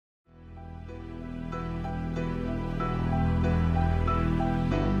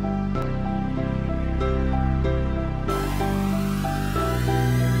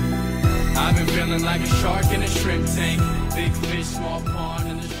Feeling like a shark in a shrimp tank. Big fish, small pond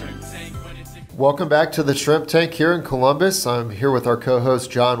in the shrimp tank. Welcome back to the Shrimp Tank here in Columbus. I'm here with our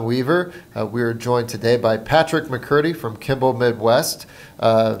co-host John Weaver. We are joined today by Patrick McCurdy from Kimball Midwest.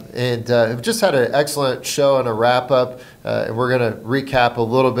 We've just had an excellent show and a wrap-up. And we're going to recap a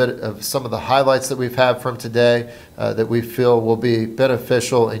little bit of some of the highlights that we've had from today that we feel will be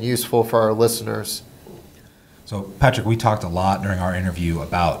beneficial and useful for our listeners. So, Patrick, we talked a lot during our interview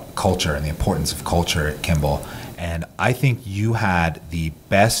about culture and the importance of culture at Kimball. And I think you had the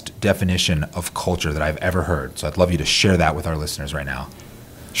best definition of culture that I've ever heard. So I'd love you to share that with our listeners right now.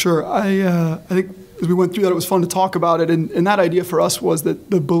 Sure. I think as we went through that, it was fun to talk about it. And that idea for us was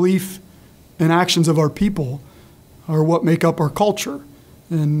that the belief and actions of our people are what make up our culture.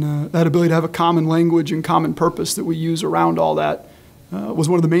 And that ability to have a common language and common purpose that we use around all that was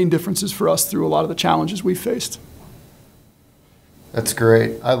one of the main differences for us through a lot of the challenges we faced. That's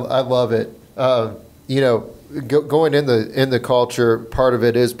great. I love it. Going in the culture, part of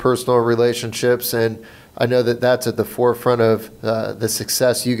it is personal relationships, and I know that that's at the forefront of the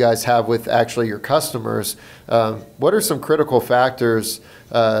success you guys have with actually your customers. What are some critical factors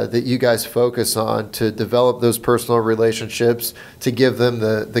that you guys focus on to develop those personal relationships to give them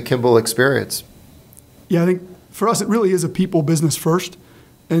the Kimball experience? Yeah, I think for us it really is a people business first,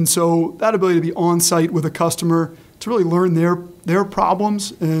 and so that ability to be on site with a customer to really learn their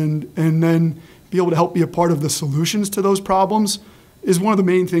problems and then be able to help be a part of the solutions to those problems is one of the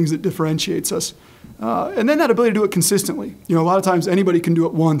main things that differentiates us. And then that ability to do it consistently. A lot of times anybody can do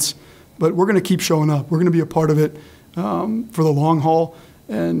it once, but we're going to keep showing up. We're going to be a part of it for the long haul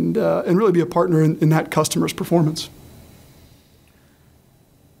and really be a partner in that customer's performance.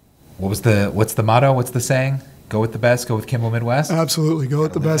 What's the motto? What's the saying? Go with the best, go with Kimball Midwest? Absolutely. Go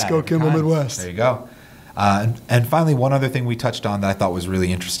with the best, go Kimball Midwest. There you go. And finally, one other thing we touched on that I thought was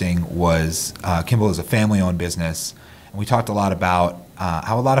really interesting was Kimball is a family-owned business. And we talked a lot about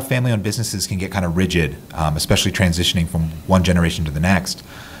how a lot of family-owned businesses can get kind of rigid, especially transitioning from one generation to the next.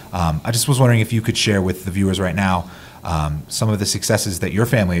 I just was wondering if you could share with the viewers right now some of the successes that your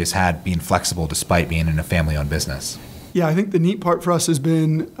family has had being flexible despite being in a family-owned business. Yeah, I think the neat part for us has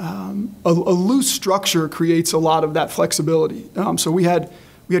been a loose structure creates a lot of that flexibility. So we had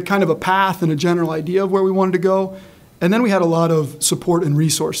kind of a path and a general idea of where we wanted to go, and then we had a lot of support and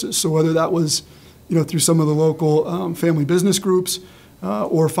resources. So whether that was, through some of the local family business groups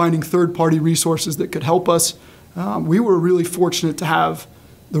or finding third-party resources that could help us, we were really fortunate to have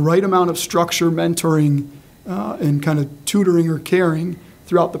the right amount of structure, mentoring, and kind of tutoring or caring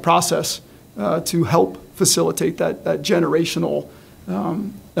throughout the process to help facilitate that generational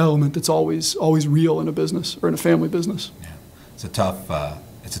element that's always real in a business or in a family business. Yeah. It's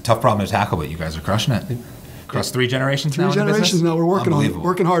a tough problem to tackle, but you guys are crushing it. Across 3 generations now? 3 generations now. We're working on it.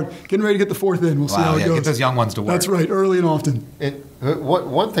 Working hard. Getting ready to get the 4th in. We'll see how it goes. Get those young ones to work. That's right. Early and often.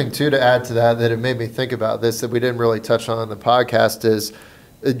 One thing, too, to add to that it made me think about this that we didn't really touch on in the podcast is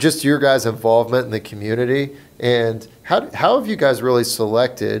just your guys' involvement in the community. And how have you guys really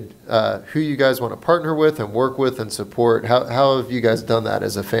selected who you guys want to partner with and work with and support? How have you guys done that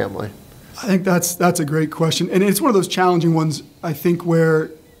as a family? I think that's a great question. And it's one of those challenging ones, I think, where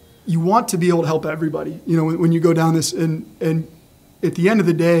you want to be able to help everybody. When you go down this, and at the end of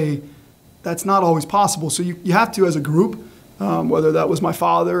the day, that's not always possible. So you have to, as a group, whether that was my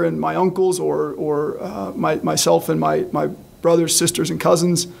father and my uncles or myself and my brothers, sisters, and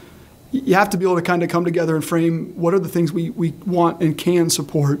cousins, you have to be able to kind of come together and frame what are the things we want and can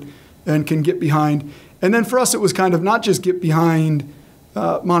support and can get behind. And then for us, it was kind of not just get behind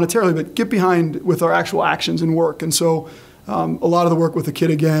monetarily, but get behind with our actual actions and work. And so a lot of the work with the Kid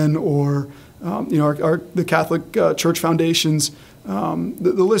Again or the Catholic Church Foundations, the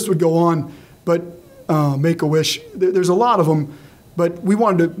list would go on, but Make-A-Wish, there's a lot of them, but we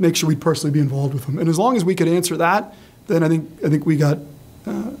wanted to make sure we'd personally be involved with them. And as long as we could answer that, then I think we got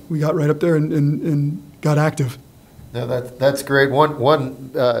right up there and got active. No, that's great.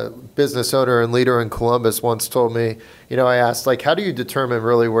 One business owner and leader in Columbus once told me, I asked, how do you determine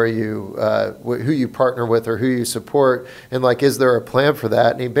really where you, who you partner with or who you support? And is there a plan for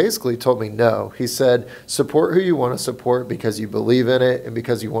that? And he basically told me no. He said, support who you want to support because you believe in it and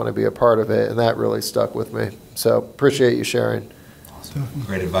because you want to be a part of it. And that really stuck with me. So appreciate you sharing. Awesome.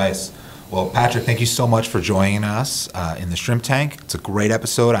 Great advice. Well, Patrick, thank you so much for joining us in the Shrimp Tank. It's a great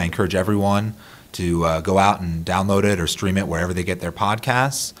episode. I encourage everyone to go out and download it or stream it wherever they get their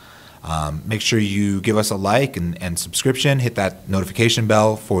podcasts. Make sure you give us a like and subscription. Hit that notification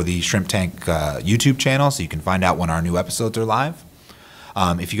bell for the Shrimp Tank YouTube channel so you can find out when our new episodes are live.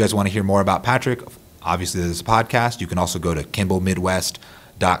 If you guys want to hear more about Patrick, obviously there's a podcast. You can also go to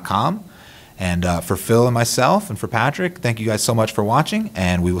kimballmidwest.com. And for Phil and myself and for Patrick, thank you guys so much for watching,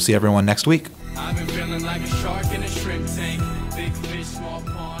 and we will see everyone next week. I've been feeling like a shark in a shrimp tank. Big fish, small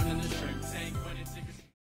pond.